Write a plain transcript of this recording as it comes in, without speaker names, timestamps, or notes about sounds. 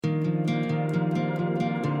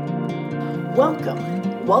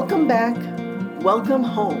Welcome back, welcome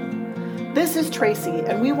home. This is Tracy,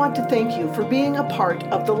 and we want to thank you for being a part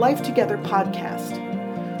of the Life Together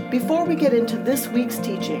podcast. Before we get into this week's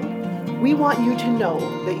teaching, we want you to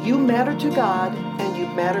know that you matter to God and you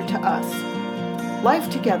matter to us. Life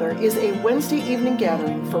Together is a Wednesday evening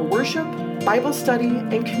gathering for worship, Bible study,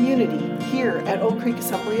 and community here at Oak Creek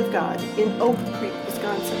Assembly of God in Oak Creek,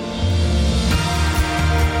 Wisconsin.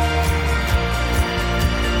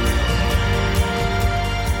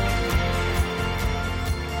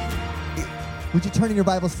 Would you turn in your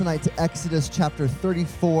Bibles tonight to Exodus chapter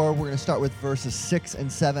 34? We're going to start with verses 6 and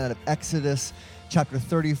 7 out of Exodus chapter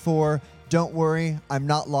 34. Don't worry, I'm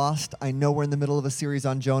not lost. I know we're in the middle of a series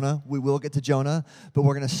on Jonah. We will get to Jonah, but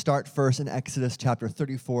we're going to start first in Exodus chapter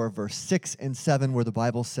 34, verse 6 and 7, where the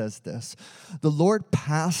Bible says this. The Lord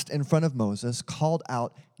passed in front of Moses, called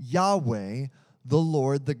out, Yahweh, the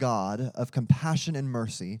Lord, the God of compassion and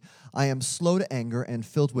mercy. I am slow to anger and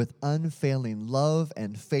filled with unfailing love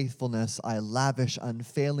and faithfulness. I lavish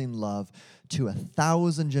unfailing love to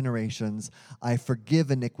 1,000 generations. I forgive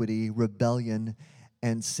iniquity, rebellion,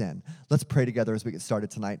 and sin. Let's pray together as we get started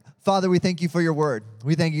tonight. Father, we thank you for your word.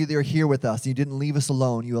 We thank you that you're here with us. You didn't leave us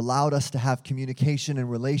alone. You allowed us to have communication and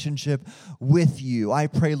relationship with you. I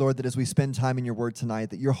pray, Lord, that as we spend time in your word tonight,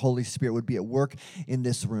 that your Holy Spirit would be at work in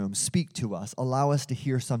this room. Speak to us. Allow us to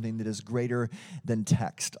hear something that is greater than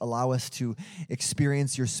text. Allow us to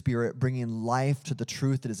experience your Spirit, bringing life to the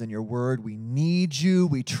truth that is in your word. We need you.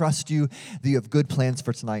 We trust you, that you have good plans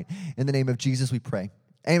for tonight. In the name of Jesus, we pray.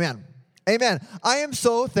 Amen. Amen. I am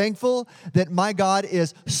so thankful that my God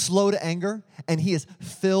is slow to anger and he is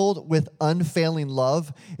filled with unfailing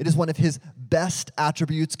love. It is one of his best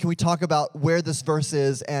attributes. Can we talk about where this verse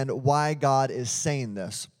is and why God is saying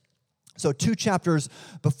this? So 2 chapters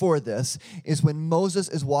before this is when Moses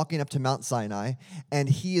is walking up to Mount Sinai and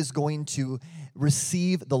he is going to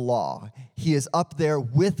receive the law. He is up there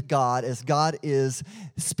with God as God is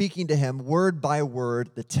speaking to him word by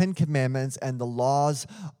word, the 10 Commandments and the laws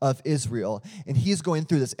of Israel. And he's going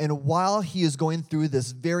through this. And while he is going through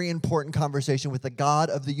this very important conversation with the God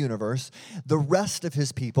of the universe, the rest of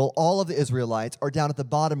his people, all of the Israelites, are down at the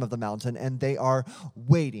bottom of the mountain and they are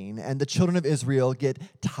waiting. And the children of Israel get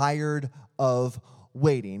tired of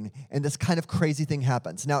waiting, and this kind of crazy thing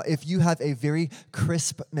happens. Now, if you have a very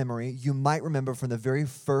crisp memory, you might remember from the very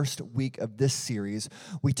first week of this series,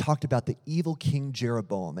 we talked about the evil king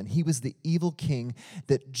Jeroboam, and he was the evil king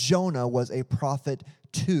that Jonah was a prophet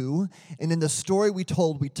to. And in the story we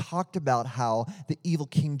told, we talked about how the evil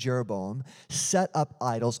king Jeroboam set up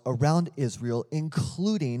idols around Israel,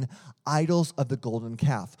 including idols of the golden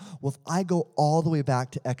calf. Well, if I go all the way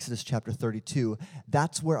back to Exodus chapter 32,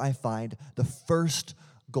 that's where I find the first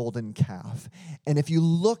golden calf. And if you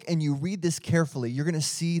look and you read this carefully, you're going to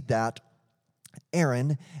see that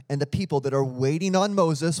Aaron and the people that are waiting on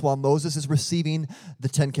Moses while Moses is receiving the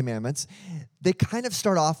 10 Commandments, they kind of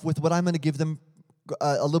start off with what I'm going to give them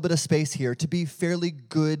a little bit of space here to be fairly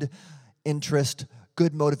good interest,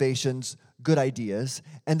 good motivations, good ideas.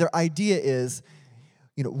 And their idea is,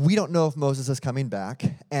 we don't know if Moses is coming back,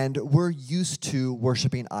 and we're used to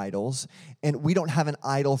worshiping idols, and we don't have an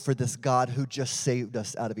idol for this God who just saved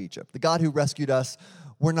us out of Egypt. The God who rescued us,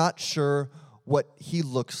 we're not sure what he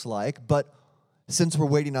looks like, but since we're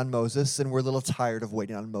waiting on Moses and we're a little tired of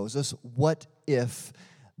waiting on Moses, what if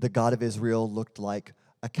the God of Israel looked like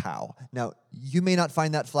a cow? Now, you may not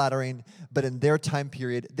find that flattering, but in their time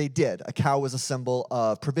period, they did. A cow was a symbol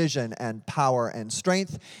of provision and power and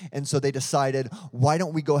strength, and so they decided, why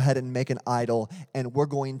don't we go ahead and make an idol, and we're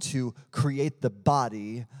going to create the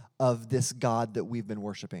body of this God that we've been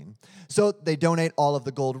worshiping. So they donate all of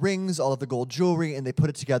the gold rings, all of the gold jewelry, and they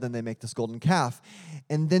put it together, and they make this golden calf.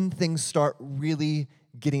 And then things start really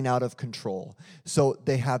getting out of control. So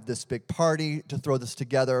they have this big party to throw this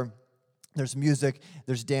together. There's music,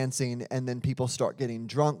 there's dancing, and then people start getting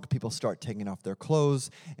drunk, people start taking off their clothes,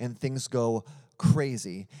 and things go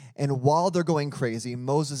crazy. And while they're going crazy,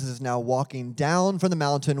 Moses is now walking down from the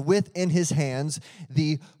mountain with in his hands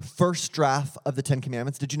the first draft of the 10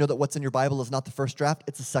 Commandments. Did you know that what's in your Bible is not the first draft,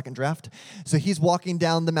 it's the second draft? So he's walking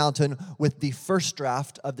down the mountain with the first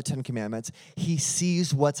draft of the 10 Commandments. He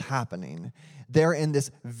sees what's happening. There, in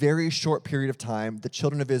this very short period of time, the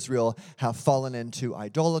children of Israel have fallen into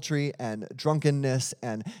idolatry and drunkenness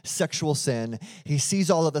and sexual sin. He sees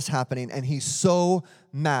all of this happening, and he's so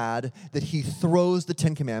mad that he throws the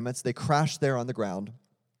 10 Commandments. They crash there on the ground.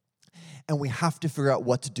 and we have to figure out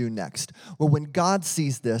what to do next. Well, when God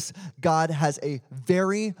sees this, God has a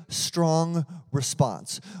very strong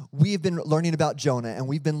response. We've been learning about Jonah, and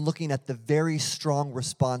we've been looking at the very strong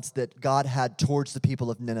response that God had towards the people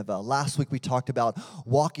of Nineveh. Last week, we talked about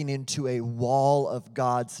walking into a wall of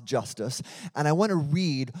God's justice, and I want to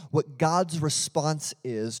read what God's response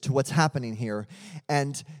is to what's happening here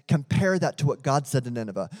and compare that to what God said to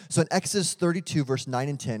Nineveh. So in Exodus 32, verse 9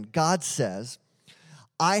 and 10, God says,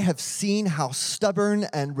 I have seen how stubborn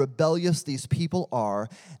and rebellious these people are.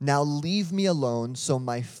 Now leave me alone so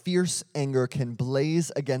my fierce anger can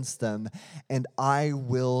blaze against them, and I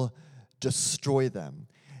will destroy them.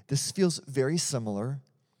 This feels very similar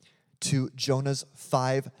to Jonah's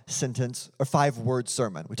 5-word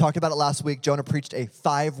sermon. We talked about it last week. Jonah preached a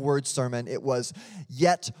 5-word sermon. It was,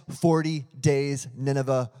 yet 40 days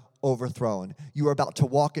Nineveh overthrown. You are about to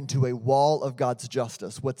walk into a wall of God's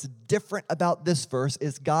justice. What's different about this verse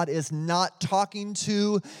is God is not talking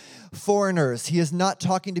to foreigners. He is not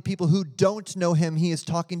talking to people who don't know him. He is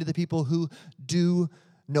talking to the people who do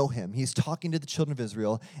know him. He's talking to the children of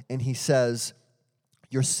Israel, and he says,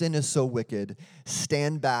 your sin is so wicked.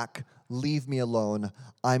 Stand back. Leave me alone.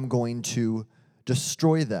 I'm going to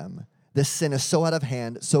destroy them. This sin is so out of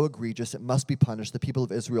hand, so egregious, it must be punished. The people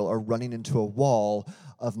of Israel are running into a wall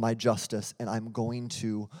of my justice, and I'm going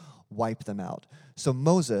to wipe them out. So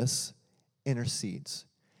Moses intercedes.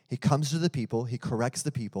 He comes to the people, he corrects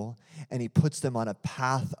the people, and he puts them on a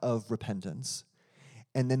path of repentance.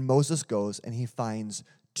 And then Moses goes and he finds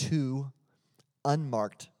 2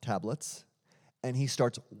 unmarked tablets, and he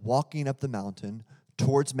starts walking up the mountain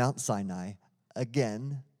towards Mount Sinai,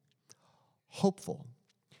 again, hopeful.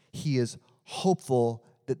 He is hopeful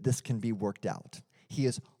that this can be worked out. He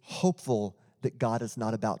is hopeful that God is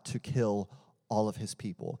not about to kill all of his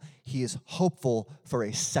people. He is hopeful for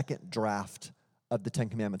a second draft of the 10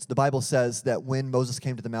 Commandments. The Bible says that when Moses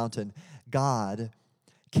came to the mountain, God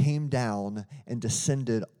came down and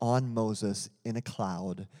descended on Moses in a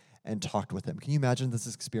cloud and talked with him. Can you imagine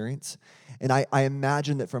this experience? And I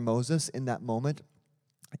imagine that for Moses in that moment,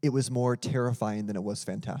 it was more terrifying than it was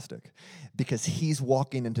fantastic, because he's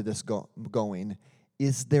walking into this going,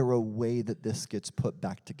 is there a way that this gets put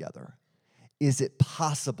back together? Is it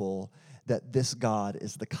possible that this God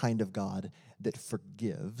is the kind of God that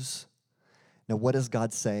forgives? Now, what does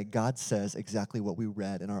God say? God says exactly what we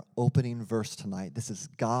read in our opening verse tonight. This is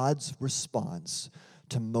God's response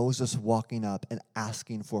to Moses walking up and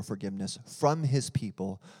asking for forgiveness from his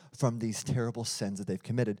people from these terrible sins that they've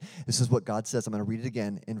committed. This is what God says. I'm going to read it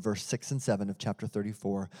again in verse 6 and 7 of chapter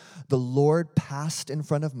 34. The Lord passed in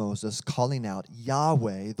front of Moses, calling out,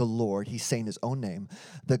 Yahweh, the Lord, he's saying his own name,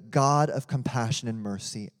 the God of compassion and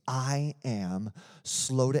mercy. I am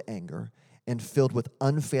slow to anger and filled with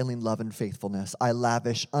unfailing love and faithfulness. I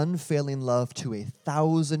lavish unfailing love to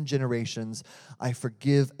 1,000 generations. I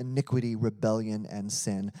forgive iniquity, rebellion, and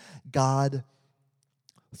sin. God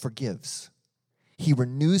forgives. He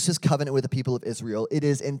renews his covenant with the people of Israel. It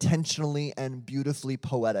is intentionally and beautifully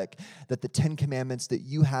poetic that the 10 Commandments that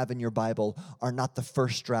you have in your Bible are not the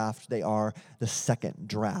first draft, they are the second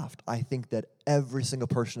draft. I think that every single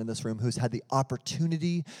person in this room who's had the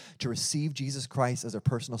opportunity to receive Jesus Christ as a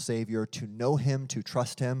personal Savior, to know him, to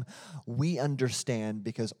trust him, we understand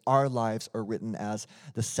because our lives are written as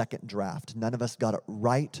the second draft. None of us got it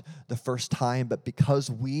right the first time, but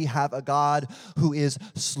because we have a God who is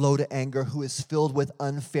slow to anger, who is filled with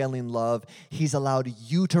unfailing love, he's allowed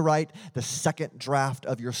you to write the second draft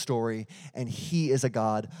of your story, and he is a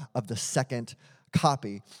God of the second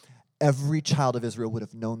copy. Every child of Israel would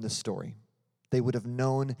have known this story. They would have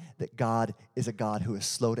known that God is a God who is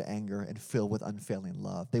slow to anger and filled with unfailing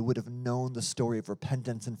love. They would have known the story of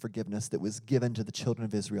repentance and forgiveness that was given to the children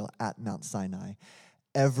of Israel at Mount Sinai.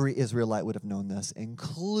 Every Israelite would have known this,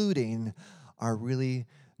 including our really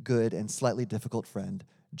good and slightly difficult friend,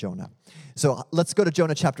 Jonah. So let's go to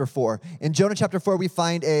Jonah chapter 4. In Jonah chapter 4, we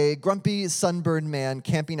find a grumpy, sunburned man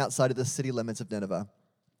camping outside of the city limits of Nineveh.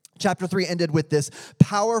 Chapter 3 ended with this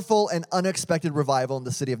powerful and unexpected revival in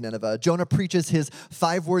the city of Nineveh. Jonah preaches his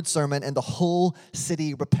 5-word sermon, and the whole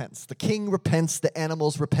city repents. The king repents, the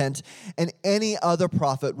animals repent, and any other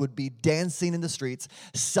prophet would be dancing in the streets,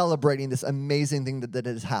 celebrating this amazing thing that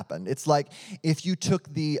has happened. It's like if you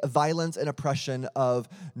took the violence and oppression of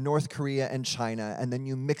North Korea and China, and then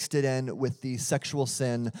you mixed it in with the sexual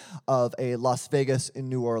sin of a Las Vegas and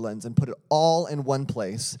New Orleans, and put it all in one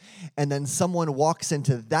place, and then someone walks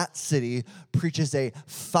into that city, preaches a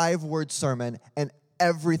 5-word sermon, and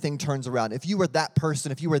everything turns around. If you were that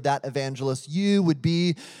person, if you were that evangelist, you would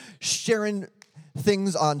be sharing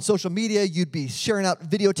things on social media. You'd be sharing out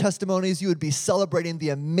video testimonies. You would be celebrating the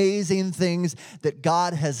amazing things that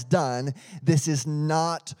God has done. This is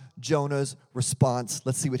not Jonah's response.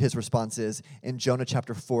 Let's see what his response is in Jonah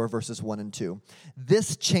chapter 4, verses 1 and 2.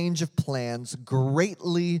 This change of plans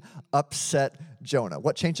greatly upset Jonah.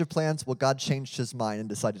 What change of plans? Well, God changed his mind and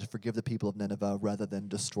decided to forgive the people of Nineveh rather than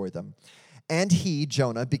destroy them. And he,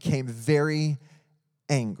 Jonah, became very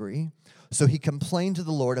angry, so he complained to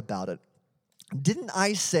the Lord about it. Didn't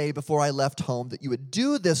I say before I left home that you would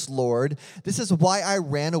do this, Lord? This is why I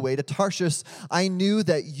ran away to Tarshish. I knew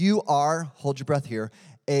that you are, hold your breath here,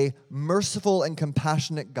 a merciful and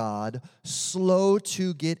compassionate God, slow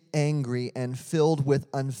to get angry and filled with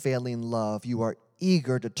unfailing love. You are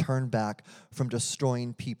eager to turn back from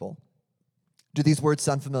destroying people. Do these words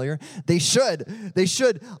sound familiar? They should.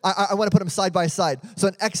 I want to put them side by side. So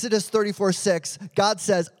in Exodus 34:6, God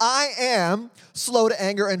says, I am slow to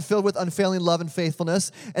anger and filled with unfailing love and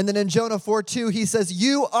faithfulness. And then in Jonah 4:2, he says,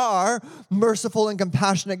 you are merciful and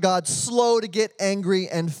compassionate God, slow to get angry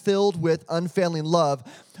and filled with unfailing love.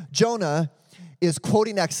 Jonah is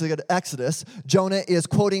quoting Exodus. Jonah is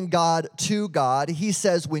quoting God to God. He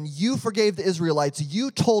says, when you forgave the Israelites, you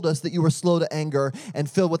told us that you were slow to anger and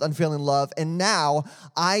filled with unfailing love. And now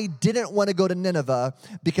I didn't want to go to Nineveh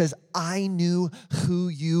because I knew who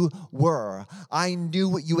you were. I knew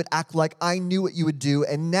what you would act like. I knew what you would do.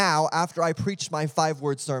 And now, after I preached my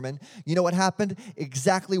 5-word sermon, you know what happened?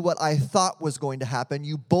 Exactly what I thought was going to happen.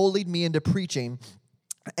 You bullied me into preaching.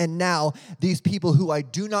 And now these people who I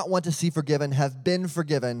do not want to see forgiven have been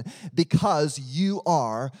forgiven because you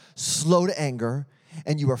are slow to anger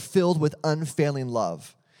and you are filled with unfailing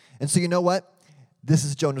love. And so you know what? This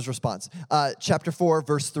is Jonah's response. Chapter 4,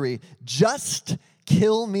 verse 3. Just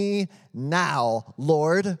kill me now,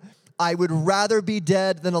 Lord. I would rather be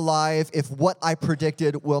dead than alive if what I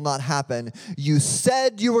predicted will not happen. You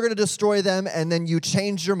said you were going to destroy them, and then you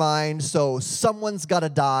changed your mind, so someone's got to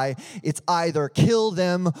die. It's either kill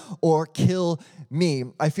them or kill me.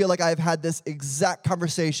 I feel like I've had this exact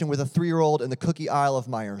conversation with a 3-year-old in the cookie aisle of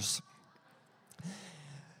Myers.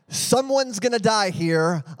 Someone's going to die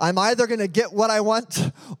here. I'm either going to get what I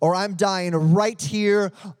want, or I'm dying right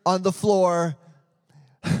here on the floor.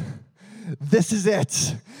 This is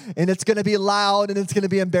it. And it's going to be loud and it's going to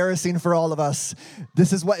be embarrassing for all of us.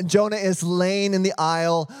 This is what Jonah is laying in the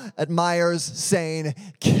aisle at Myers saying,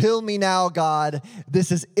 kill me now, God.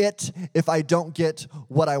 This is it if I don't get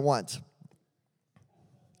what I want.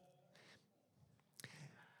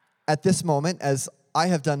 At this moment, as I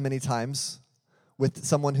have done many times with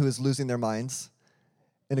someone who is losing their minds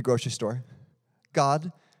in a grocery store,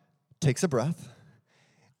 God takes a breath.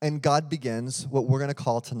 And God begins what we're going to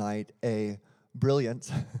call tonight a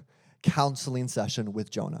brilliant counseling session with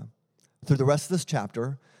Jonah. Through the rest of this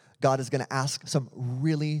chapter, God is going to ask some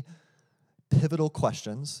really pivotal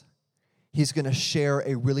questions. He's going to share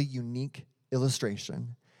a really unique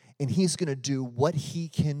illustration. And he's going to do what he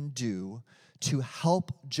can do to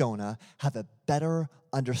help Jonah have a better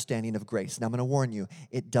understanding of grace. Now, I'm going to warn you,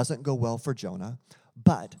 it doesn't go well for Jonah,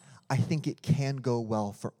 but I think it can go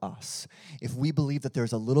well for us. If we believe that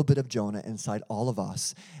there's a little bit of Jonah inside all of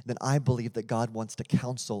us, then I believe that God wants to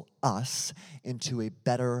counsel us into a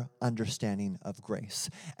better understanding of grace.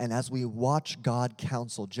 And as we watch God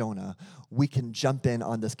counsel Jonah, we can jump in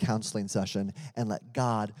on this counseling session and let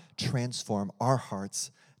God transform our hearts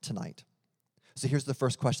tonight. So here's the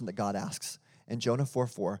first question that God asks. In Jonah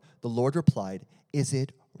 4:4, the Lord replied, is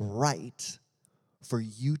it right for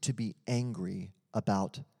you to be angry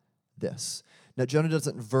about this? Now, Jonah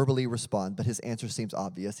doesn't verbally respond, but his answer seems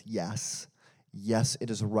obvious. Yes, it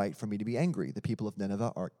is right for me to be angry. The people of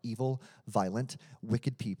Nineveh are evil, violent,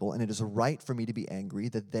 wicked people, and it is right for me to be angry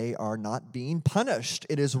that they are not being punished.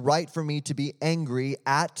 It is right for me to be angry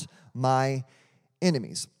at my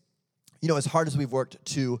enemies. You know, as hard as we've worked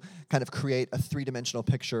to kind of create a 3-dimensional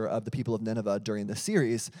picture of the people of Nineveh during this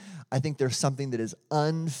series, I think there's something that is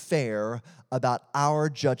unfair about our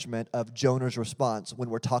judgment of Jonah's response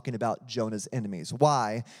when we're talking about Jonah's enemies.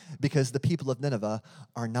 Why? Because the people of Nineveh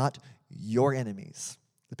are not your enemies.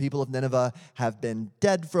 The people of Nineveh have been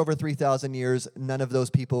dead for over 3,000 years. None of those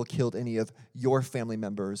people killed any of your family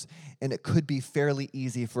members. And it could be fairly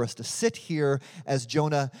easy for us to sit here as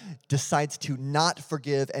Jonah decides to not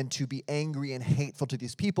forgive and to be angry and hateful to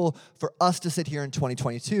these people, for us to sit here in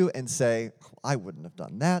 2022 and say, I wouldn't have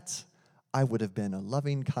done that. I would have been a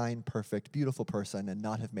loving, kind, perfect, beautiful person and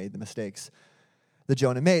not have made the mistakes that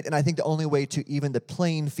Jonah made. And I think the only way to even the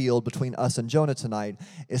playing field between us and Jonah tonight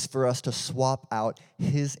is for us to swap out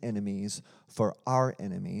his enemies for our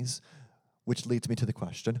enemies, which leads me to the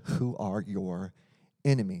question, who are your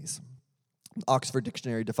enemies? Oxford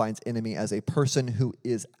Dictionary defines enemy as a person who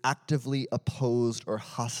is actively opposed or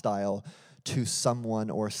hostile to someone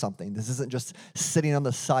or something. This isn't just sitting on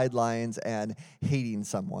the sidelines and hating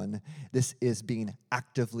someone. This is being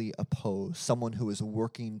actively opposed, someone who is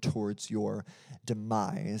working towards your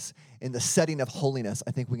demise. In the setting of holiness,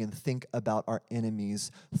 I think we can think about our enemies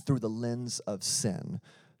through the lens of sin.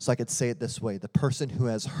 So I could say it this way: the person who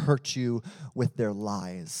has hurt you with their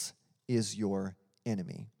lies is your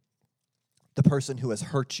enemy. The person who has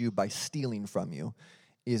hurt you by stealing from you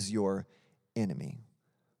is your enemy.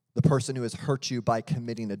 The person who has hurt you by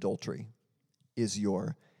committing adultery is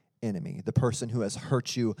your enemy. The person who has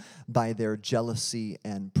hurt you by their jealousy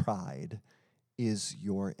and pride is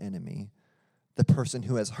your enemy. The person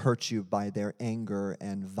who has hurt you by their anger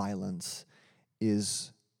and violence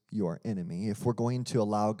is your enemy. If we're going to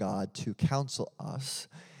allow God to counsel us,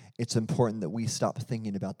 it's important that we stop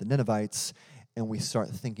thinking about the Ninevites and we start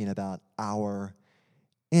thinking about our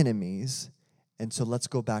enemies. And so let's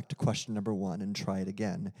go back to question number 1 and try it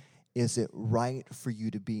again. Is it right for you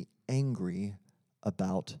to be angry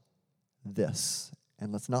about this?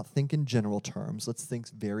 And let's not think in general terms. Let's think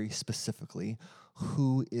very specifically.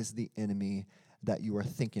 Who is the enemy that you are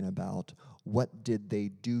thinking about? What did they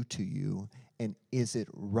do to you? And is it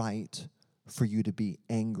right for you to be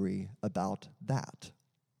angry about that?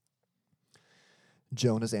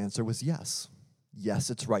 Jonah's answer was yes. Yes,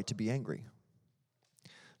 it's right to be angry.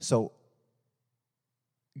 So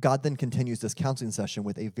God then continues this counseling session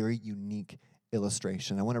with a very unique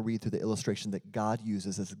illustration. I want to read through the illustration that God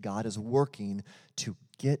uses as God is working to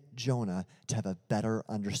get Jonah to have a better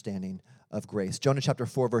understanding of grace. Jonah chapter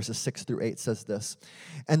 4, verses 6 through 8 says this: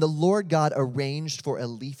 "And the Lord God arranged for a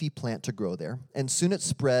leafy plant to grow there, and soon it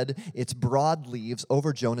spread its broad leaves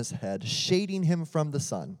over Jonah's head, shading him from the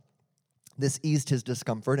sun. This eased his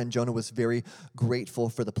discomfort, and Jonah was very grateful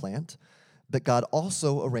for the plant. But God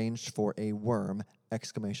also arranged for a worm, !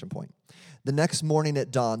 The next morning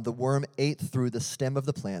at dawn, the worm ate through the stem of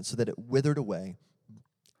the plant so that it withered away.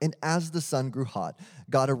 And as the sun grew hot,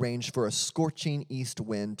 God arranged for a scorching east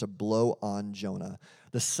wind to blow on Jonah.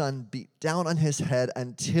 The sun beat down on his head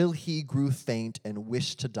until he grew faint and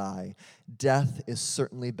wished to die. Death is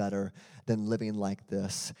certainly better than living like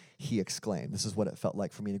this, he exclaimed." This is what it felt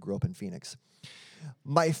like for me to grow up in Phoenix.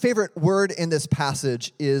 My favorite word in this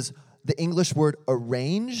passage is the English word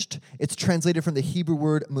arranged. It's translated from the Hebrew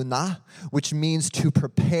word munah, which means to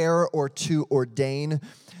prepare or to ordain.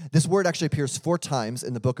 This word actually appears 4 times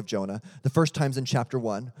in the book of Jonah. The first time's in chapter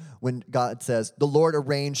 1, when God says, "The Lord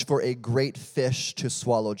arranged for a great fish to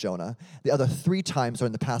swallow Jonah." The other 3 times are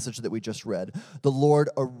in the passage that we just read. The Lord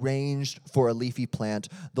arranged for a leafy plant.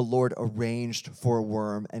 The Lord arranged for a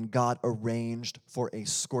worm. And God arranged for a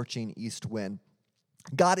scorching east wind.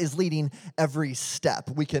 God is leading every step.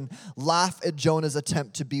 We can laugh at Jonah's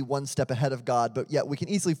attempt to be one step ahead of God, but yet we can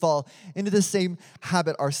easily fall into the same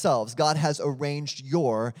habit ourselves. God has arranged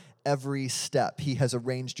your every step. He has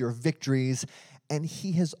arranged your victories, and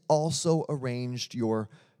he has also arranged your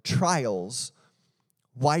trials.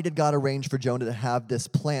 Why did God arrange for Jonah to have this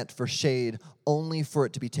plant for shade only for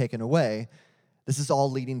it to be taken away? This is all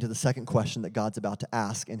leading to the second question that God's about to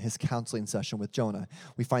ask in his counseling session with Jonah.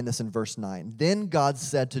 We find this in verse 9. "Then God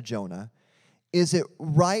said to Jonah, 'Is it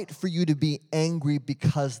right for you to be angry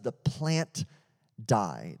because the plant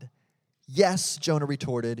died?' 'Yes,' Jonah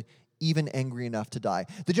retorted, 'even angry enough to die.'"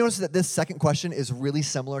 Did you notice that this second question is really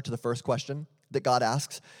similar to the first question that God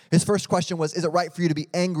asks? His first question was, is it right for you to be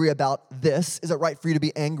angry about this? Is it right for you to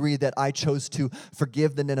be angry that I chose to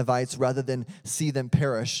forgive the Ninevites rather than see them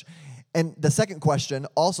perish? And the second question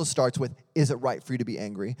also starts with, is it right for you to be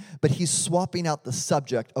angry? But he's swapping out the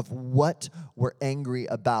subject of what we're angry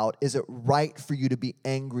about. Is it right for you to be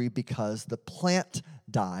angry because the plant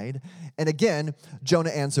died? And again, Jonah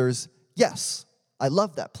answers, yes, I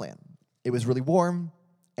love that plant. It was really warm,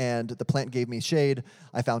 and the plant gave me shade.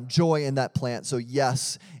 I found joy in that plant. So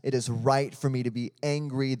yes, it is right for me to be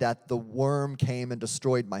angry that the worm came and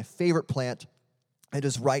destroyed my favorite plant. It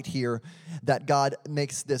is right here that God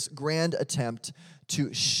makes this grand attempt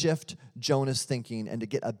to shift Jonah's thinking and to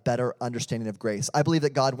get a better understanding of grace. I believe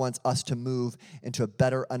that God wants us to move into a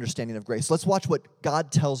better understanding of grace. So let's watch what God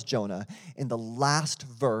tells Jonah in the last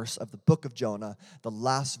verse of the book of Jonah, the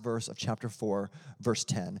last verse of chapter 4, verse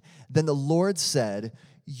 10. "Then the Lord said,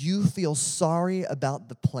 'You feel sorry about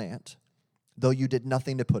the plant, though you did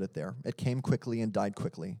nothing to put it there. It came quickly and died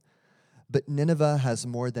quickly. But Nineveh has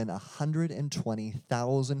more than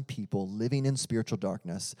 120,000 people living in spiritual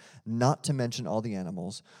darkness, not to mention all the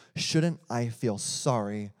animals. Shouldn't I feel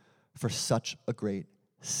sorry for such a great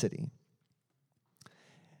city?'"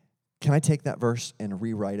 Can I take that verse and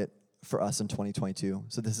rewrite it for us in 2022.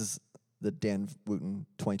 So this is the Dan Wootton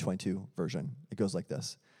 2022 version. It goes like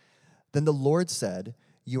this. Then the Lord said,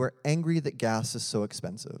 "You are angry that gas is so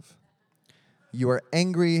expensive. You are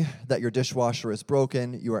angry that your dishwasher is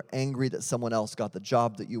broken. You are angry that someone else got the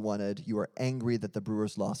job that you wanted. You are angry that the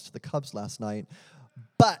Brewers lost to the Cubs last night.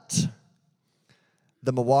 But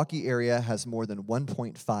the Milwaukee area has more than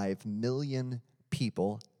 1.5 million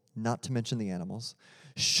people, not to mention the animals.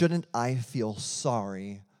 Shouldn't I feel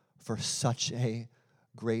sorry for such a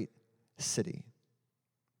great city?"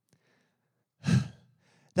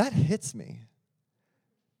 That hits me.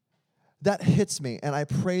 That hits me, and I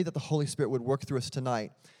pray that the Holy Spirit would work through us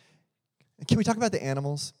tonight. Can we talk about the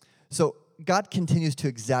animals? So God continues to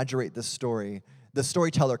exaggerate this story. The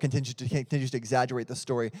storyteller continues to exaggerate the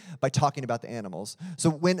story by talking about the animals.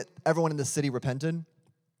 So when everyone in the city repented,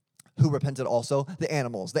 who repented also? The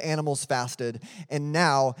animals. The animals fasted, and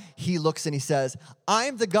now he looks and he says,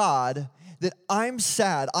 "I'm the God that I'm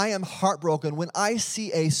sad, I am heartbroken when I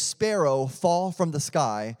see a sparrow fall from the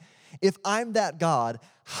sky. If I'm that God,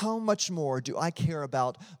 how much more do I care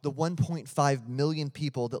about the 1.5 million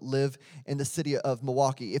people that live in the city of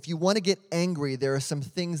Milwaukee?" If you want to get angry, there are some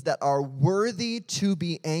things that are worthy to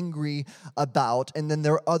be angry about, and then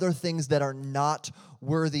there are other things that are not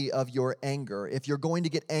worthy of your anger. If you're going to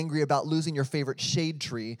get angry about losing your favorite shade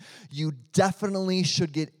tree, you definitely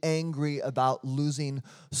should get angry about losing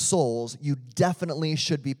souls. You definitely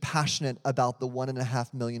should be passionate about the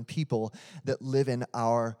 1.5 million people that live in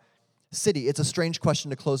our city. It's a strange question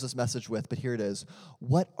to close this message with, but here it is.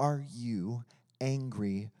 What are you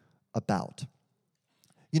angry about?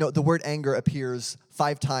 You know, the word anger appears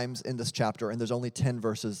 5 times in this chapter, and there's only 10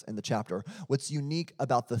 verses in the chapter. What's unique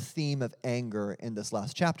about the theme of anger in this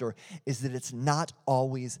last chapter is that it's not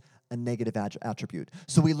always a negative attribute.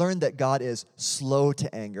 So we learned that God is slow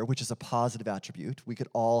to anger, which is a positive attribute. We could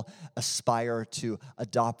all aspire to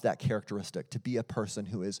adopt that characteristic, to be a person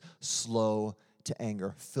who is slow to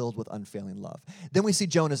anger, filled with unfailing love. Then we see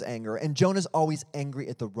Jonah's anger, and Jonah's always angry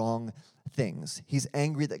at the wrong things. He's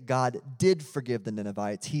angry that God did forgive the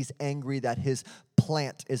Ninevites. He's angry that his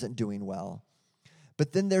plant isn't doing well.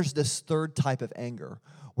 But then there's this third type of anger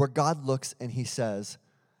where God looks and he says,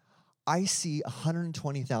 "I see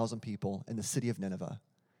 120,000 people in the city of Nineveh,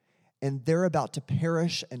 and they're about to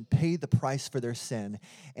perish and pay the price for their sin,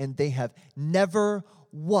 and they have never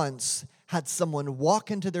once had someone walk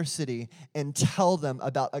into their city and tell them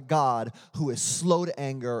about a God who is slow to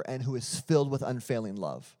anger and who is filled with unfailing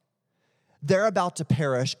love. They're about to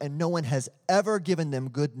perish, and no one has ever given them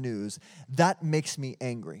good news. That makes me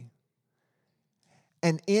angry."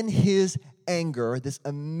 And in his anger, this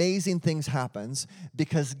amazing thing happens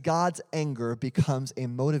because God's anger becomes a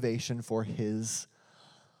motivation for his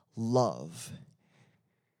love.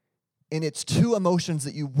 And it's two emotions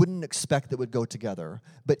that you wouldn't expect that would go together.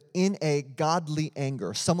 But in a godly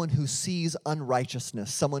anger, someone who sees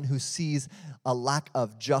unrighteousness, someone who sees a lack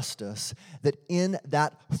of justice, that in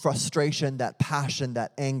that frustration, that passion,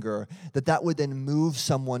 that anger, that would then move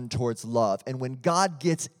someone towards love. And when God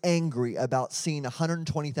gets angry about seeing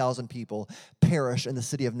 120,000 people perish in the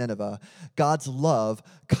city of Nineveh, God's love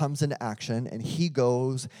comes into action, and he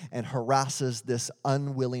goes and harasses this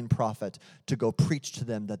unwilling prophet to go preach to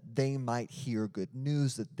them that they might hear good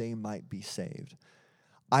news, that they might be saved.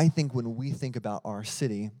 I think when we think about our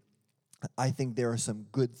city, I think there are some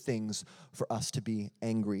good things for us to be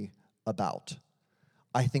angry about.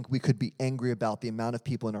 I think we could be angry about the amount of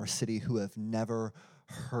people in our city who have never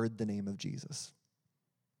heard the name of Jesus.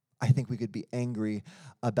 I think we could be angry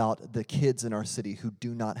about the kids in our city who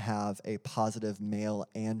do not have a positive male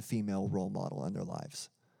and female role model in their lives.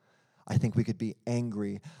 I think we could be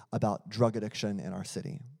angry about drug addiction in our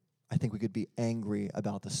city. I think we could be angry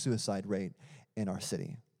about the suicide rate in our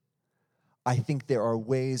city. I think there are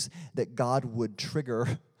ways that God would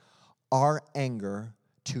trigger our anger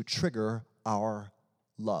to trigger our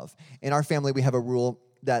love. In our family, we have a rule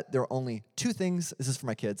that there are only 2 things, this is for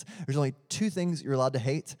my kids, there's only 2 things you're allowed to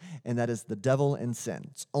hate, and that is the devil and sin.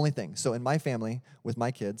 It's the only thing. So in my family, with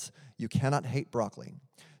my kids, you cannot hate broccoli.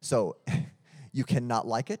 So you cannot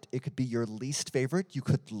like it. It could be your least favorite. You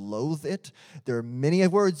could loathe it. There are many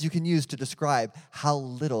words you can use to describe how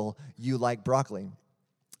little you like broccoli.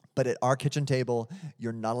 But at our kitchen table,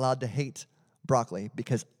 you're not allowed to hate broccoli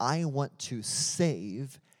because I want to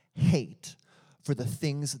save hate for the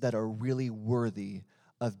things that are really worthy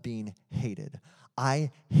of being hated.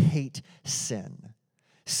 I hate sin.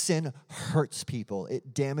 Sin hurts people.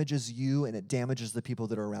 It damages you and it damages the people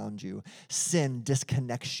that are around you. Sin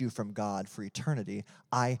disconnects you from God for eternity.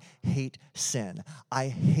 I hate sin. I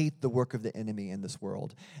hate the work of the enemy in this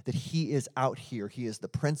world, that he is out here. He is the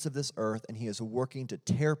prince of this earth, and he is working to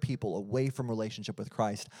tear people away from relationship with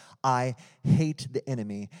Christ. I hate the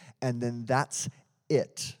enemy, and then that's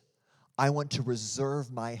it. I want to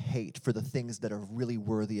reserve my hate for the things that are really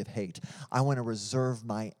worthy of hate. I want to reserve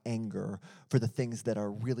my anger for the things that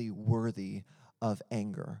are really worthy of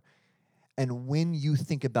anger. And when you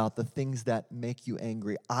think about the things that make you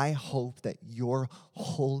angry, I hope that your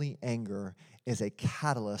holy anger is a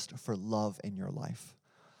catalyst for love in your life.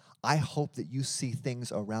 I hope that you see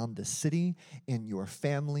things around the city, in your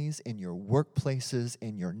families, in your workplaces,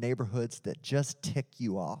 in your neighborhoods that just tick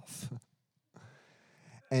you off.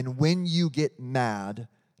 And when you get mad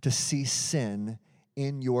to see sin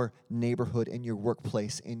in your neighborhood, in your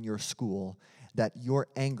workplace, in your school, that your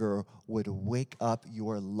anger would wake up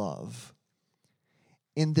your love.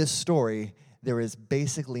 In this story, there is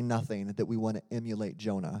basically nothing that we want to emulate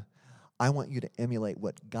Jonah. I want you to emulate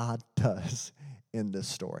what God does in this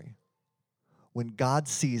story. When God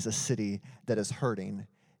sees a city that is hurting,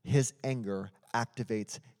 his anger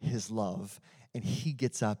activates his love, and he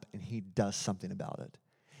gets up and he does something about it.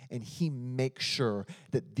 And he makes sure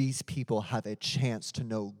that these people have a chance to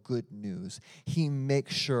know good news. He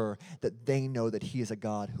makes sure that they know that he is a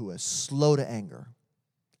God who is slow to anger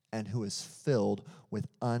and who is filled with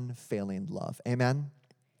unfailing love. Amen?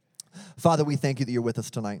 Father, we thank you that you're with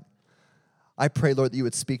us tonight. I pray, Lord, that you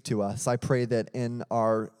would speak to us. I pray that in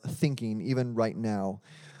our thinking, even right now,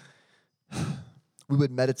 we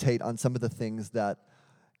would meditate on some of the things that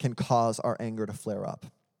can cause our anger to flare up.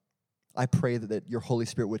 I pray that your Holy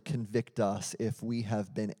Spirit would convict us if we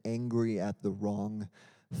have been angry at the wrong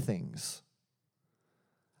things.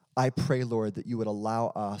 I pray, Lord, that you would allow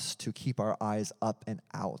us to keep our eyes up and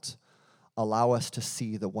out. Allow us to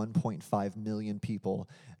see the 1.5 million people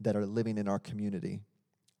that are living in our community.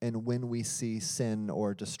 And when we see sin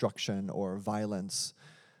or destruction or violence,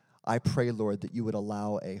 I pray, Lord, that you would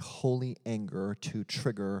allow a holy anger to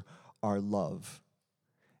trigger our love.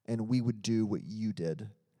 And we would do what you did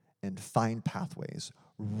and find pathways,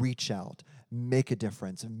 reach out, make a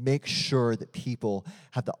difference, make sure that people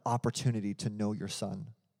have the opportunity to know your Son.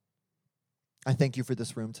 I thank you for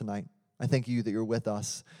this room tonight. I thank you that you're with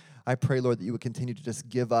us. I pray, Lord, that you would continue to just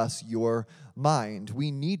give us your mind.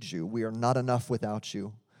 We need you. We are not enough without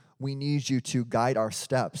you. We need you to guide our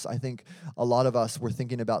steps. I think a lot of us were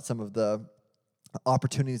thinking about some of the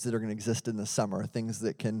opportunities that are going to exist in the summer, things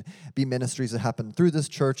that can be ministries that happen through this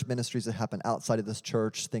church, ministries that happen outside of this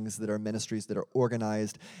church, things that are ministries that are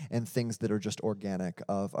organized, and things that are just organic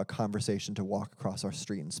of a conversation to walk across our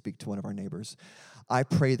street and speak to one of our neighbors. I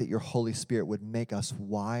pray that your Holy Spirit would make us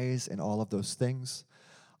wise in all of those things.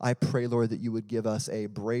 I pray, Lord, that you would give us a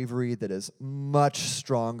bravery that is much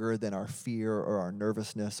stronger than our fear or our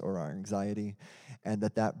nervousness or our anxiety, and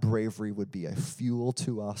that bravery would be a fuel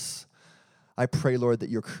to us. I pray, Lord, that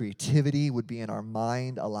your creativity would be in our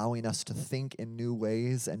mind, allowing us to think in new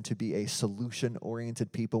ways and to be a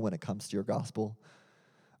solution-oriented people when it comes to your gospel.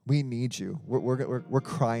 We need you. We're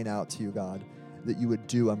crying out to you, God, that you would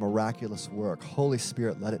do a miraculous work. Holy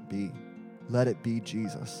Spirit, let it be. Let it be,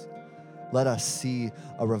 Jesus. Let us see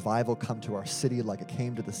a revival come to our city like it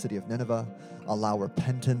came to the city of Nineveh. Allow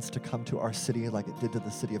repentance to come to our city like it did to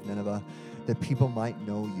the city of Nineveh, that people might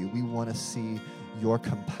know you. We want to see your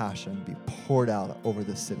compassion be poured out over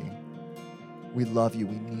this city. We love you.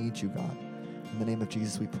 We need you, God. In the name of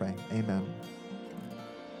Jesus, we pray. Amen.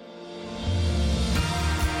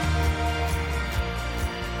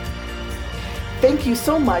 Thank you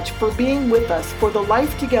so much for being with us for the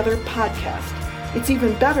Life Together podcast. It's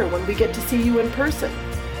even better when we get to see you in person.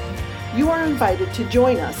 You are invited to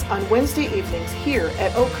join us on Wednesday evenings here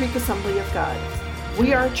at Oak Creek Assembly of God.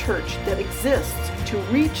 We are a church that exists to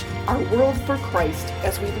reach our world for Christ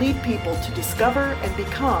as we lead people to discover and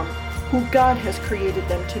become who God has created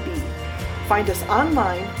them to be. Find us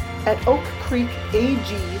online at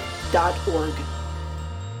oakcreekag.org.